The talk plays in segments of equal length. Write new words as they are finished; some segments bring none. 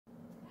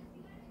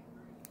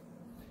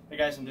Hey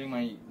guys, I'm doing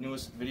my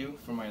newest video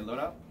for my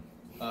loadout.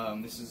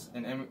 This is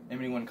an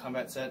M81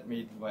 combat set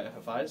made by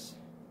FFIs. So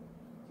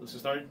let's get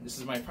started. This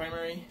is my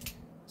primary.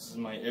 This is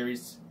my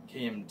Ares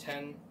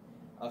KM10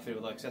 outfit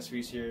with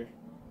accessories here.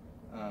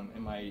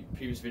 In my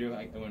previous video,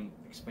 I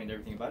explained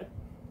everything about it.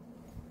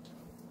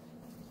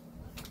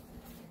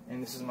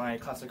 And this is my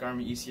classic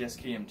Army ECS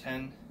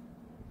KM10.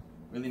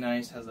 Really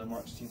nice, has a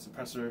Mark 16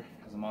 suppressor,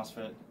 has a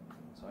MOSFET.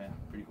 So yeah,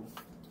 pretty cool.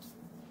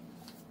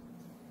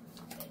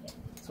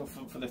 So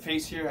for the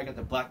face here, I got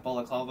the black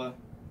balaclava,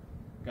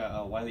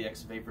 got Wiley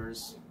X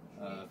Vapors,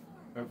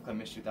 replica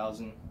Mich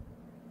 2000,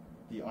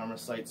 the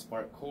Armasight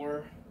Spark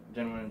Core,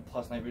 Gen 1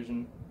 Plus Night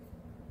Vision,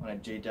 on a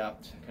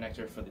JDAPT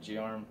connector for the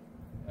J-Arm,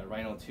 a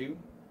Rhino 2,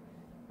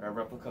 a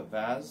replica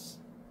Vaz,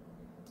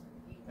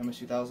 MS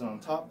 2000 on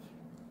top,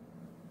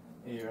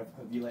 a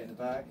replica V-Light in the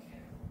back,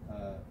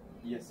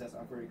 ESS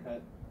operator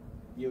cut,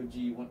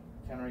 EOG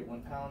counter rate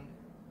 1 pound.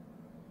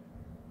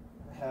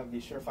 I have the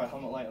Surefire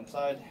helmet light on the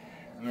side,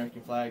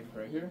 American flag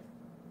right here,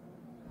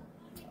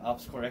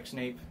 Ops Core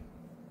X-Nape.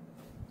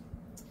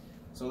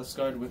 So let's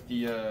start with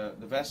the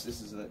vest. This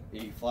is a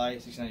Flyye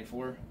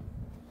 1694,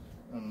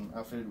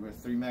 outfitted with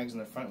 3 mags in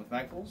the front with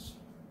mag pulls,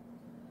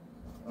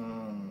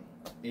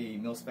 a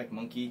mil-spec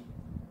Monkey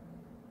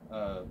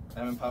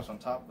ammo pouch on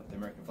top with the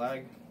American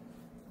flag,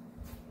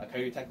 a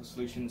Coyote Tactical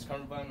Solutions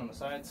cummerbund on the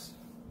sides.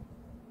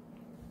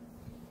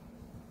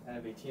 I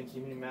have a TNT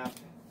mini map,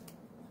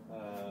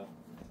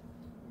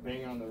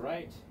 banger on the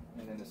right,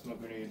 and then the smoke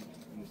grenade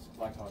in this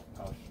black pouch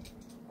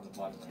on the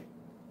bottom right.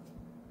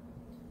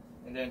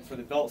 And then for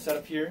the belt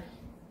setup here,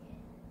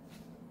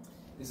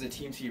 this is a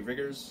TMT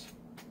Riggers,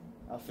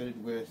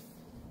 outfitted with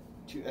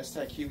 2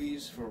 S-Tac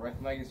Hueys for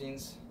rifle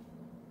magazines.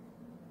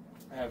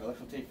 I have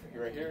electrical tape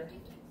right here,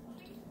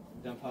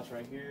 dump pouch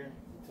right here,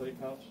 utility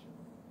pouch,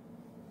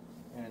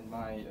 and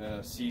my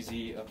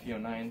CZ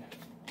P09,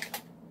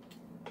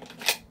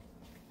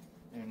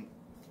 and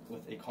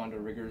with a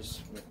Condor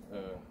Riggers with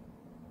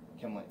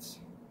chem lights.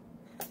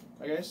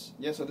 Alright guys,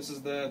 yeah, so this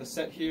is the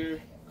set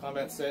here,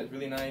 combat set,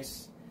 really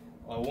nice.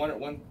 Worn it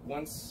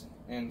once,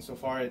 and so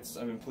far I've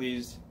been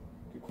pleased.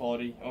 Good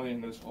quality. Oh,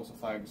 and there's also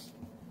flags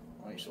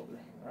on each shoulder.